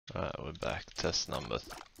Alright, we're back. Test number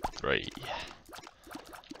 3.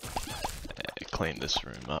 Clean this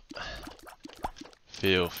room up.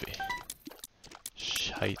 Filthy.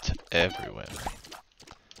 Shite everywhere.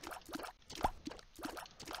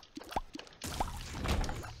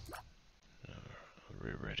 Are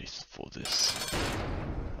we ready for this?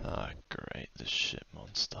 Ah, great, this shit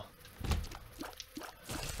monster.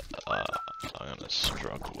 I'm gonna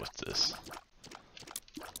struggle with this.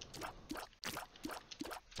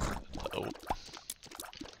 Oh.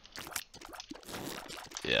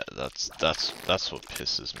 Yeah, that's what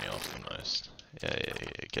pisses me off the most. Yeah,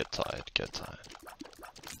 get tired, get tired.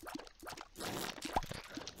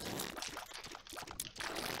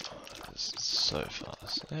 Oh, this is so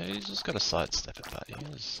fast. Yeah, you just gotta sidestep it back. You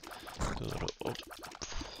just do a little, oh,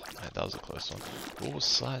 man, that was a close one. Oh,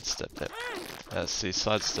 sidestep that. Yeah, see,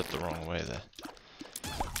 sidestep the wrong way there.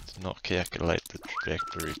 Did not calculate the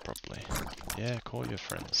trajectory properly. Yeah, call your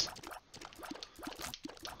friends.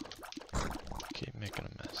 Keep making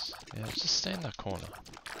a mess. Yeah, just stay in that corner.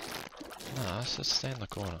 Nah, just stay in the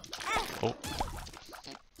corner. Oh.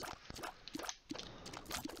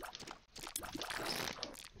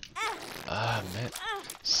 Ah, man.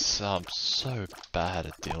 So, I'm so bad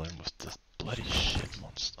at dealing with this bloody shit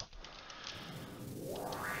monster.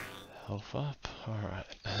 Health up?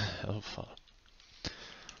 Alright. Health up.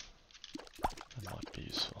 That might be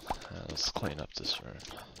useful. Let's clean up this room.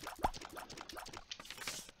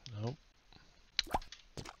 Nope.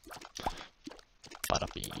 Bada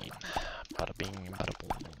bing. Bada bing, bada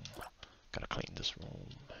boom. Gotta clean this room.